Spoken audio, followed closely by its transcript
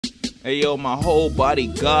Hey yo, my whole body,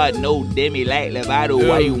 God, no demi like Levato.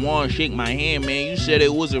 Why you wanna shake my hand, man? You said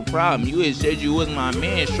it was a problem. You had said you was my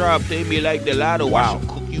man. Sharp play me like the lotto. Wow. I should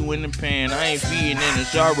cook you in the pan. I ain't feeding in the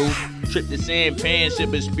sorrow. Trip the sand pan,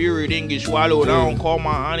 sipping spirit and get swallowed. I don't call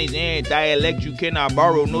my aunties and dialect you cannot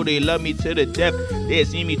borrow. No, they love me to the death. They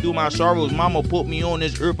see me through my sorrows. Mama put me on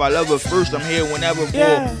this earth. I love her first. I'm here whenever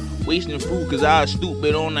for wasting fruit, cause I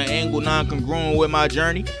stupid on the angle, non-congruent with my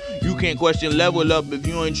journey. You can't question level up if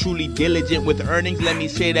you ain't truly diligent with earnings. Let me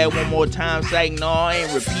say that one more time. Like, no, I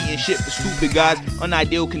ain't repeating shit for stupid guys.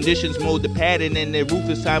 Unideal conditions mold the pattern and the roof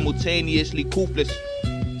is simultaneously coofless.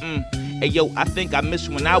 Hey yo, I think I missed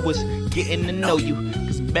when I was getting to know you.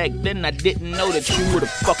 Cause back then I didn't know that you were the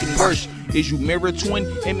fucking worst. Is you mirror twin?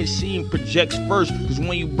 Image scene projects first. Cause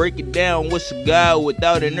when you break it down, what's a guy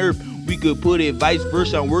without an earth? We could put it vice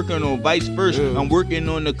versa. I'm working on vice versa. I'm working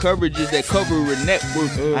on the coverages that cover a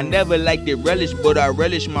network. I never liked it relish, but I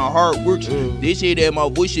relish my hard works. They say that my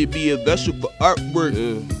voice should be a vessel for artwork.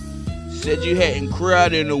 Said you hadn't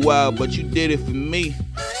cried in a while, but you did it for me.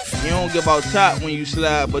 You don't give out top when you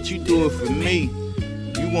slide, but you do it for me.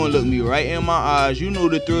 You gonna look me right in my eyes. You know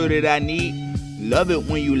the thrill that I need. Love it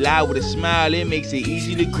when you lie with a smile. It makes it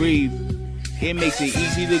easy to grieve. It makes it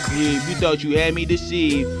easy to grieve. You thought you had me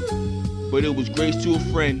deceived, but it was grace to a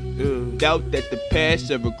friend. Doubt that the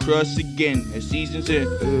past ever cross again as seasons end.